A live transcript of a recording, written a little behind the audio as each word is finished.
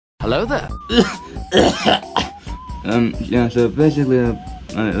Hello there. Yeah, so basically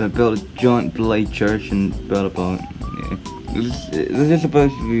I built a giant blade church and built a boat. Yeah. This is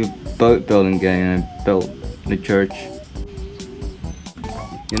supposed to be a boat building game, and I built the church.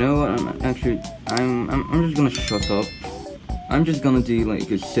 You know what, I'm just gonna shut up. I'm just gonna do like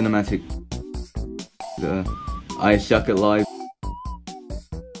a cinematic, I suck at life.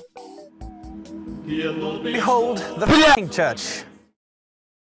 Behold the f***ing church.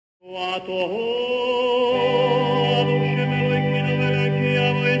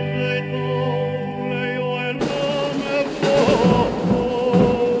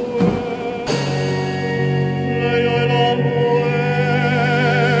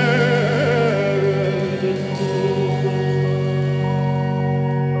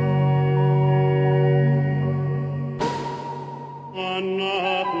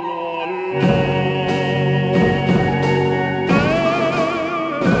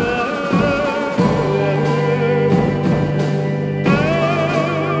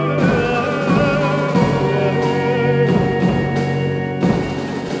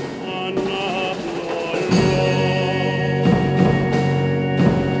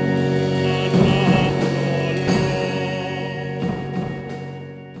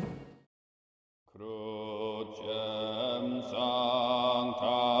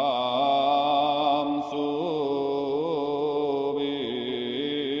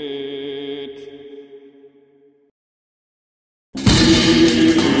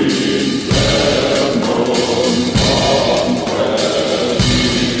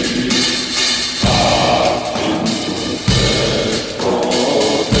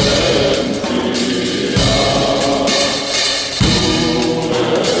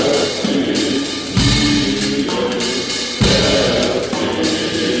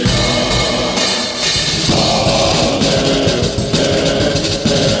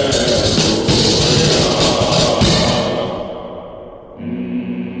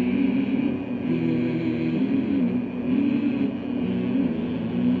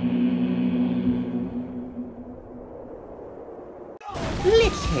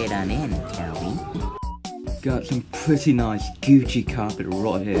 Let's head on in, shall we? Got some pretty nice Gucci carpet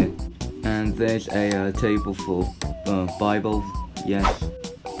right here, and there's a table for Bible. Yes.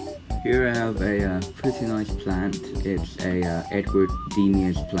 Here I have a pretty nice plant. It's a Edward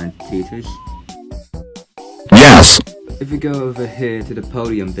Denius plantatus. Yes. If you go over here to the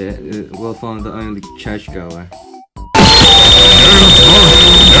podium bit, we'll find the only churchgoer.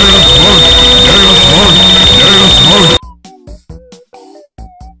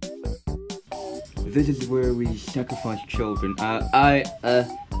 This is where we sacrifice children. I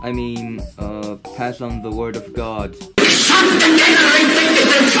mean, pass on the word of God.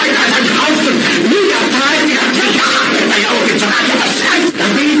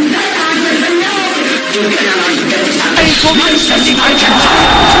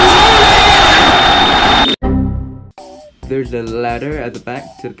 There's a ladder at the back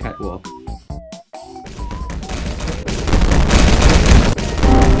to the catwalk.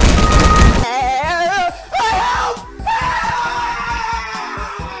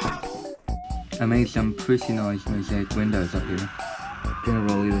 I made some pretty nice mosaic windows up here.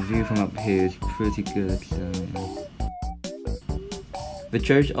 Generally, the view from up here is pretty good, so yeah. The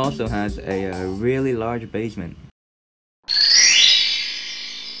church also has a really large basement.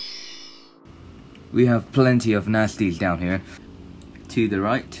 We have plenty of nasties down here. To the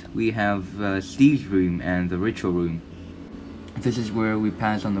right, we have Steve's room and the ritual room. This is where we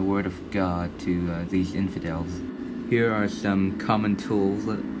pass on the word of God to these infidels. Here are some common tools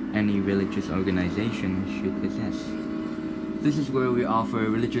that any religious organization should possess. This is where we offer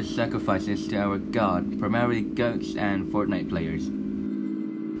religious sacrifices to our god, primarily goats and Fortnite players.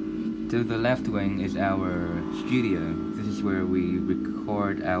 To the left wing is our studio. This is where we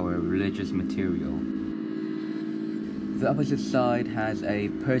record our religious material. The opposite side has a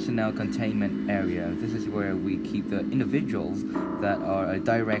personnel containment area. This is where we keep the individuals that are a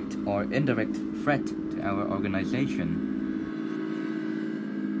direct or indirect threat to our organization.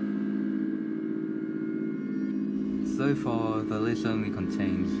 So far, the list only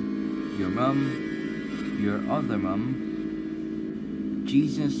contains your mum, your other mum,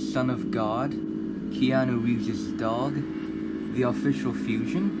 Jesus, Son of God, Keanu Reeves' dog, the official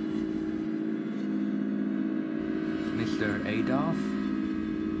fusion, Mr. Adolf,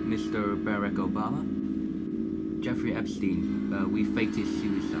 Mr. Barack Obama, Jeffrey Epstein, we faked his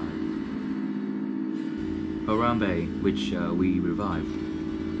suicide, Harambe, which we revived,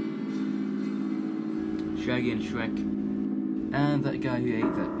 Shaggy and Shrek, and that guy who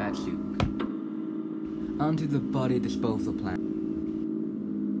ate that bad soup. Onto the body disposal plant.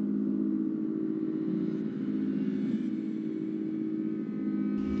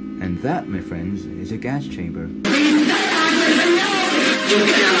 And that, my friends, is a gas chamber.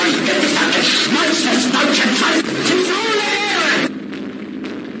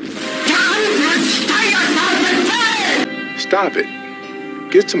 Stop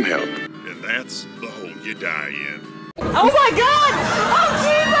it. Get some help. And that's the hole you die in. Oh my god! Oh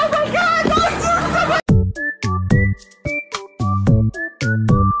jeez! Oh my god!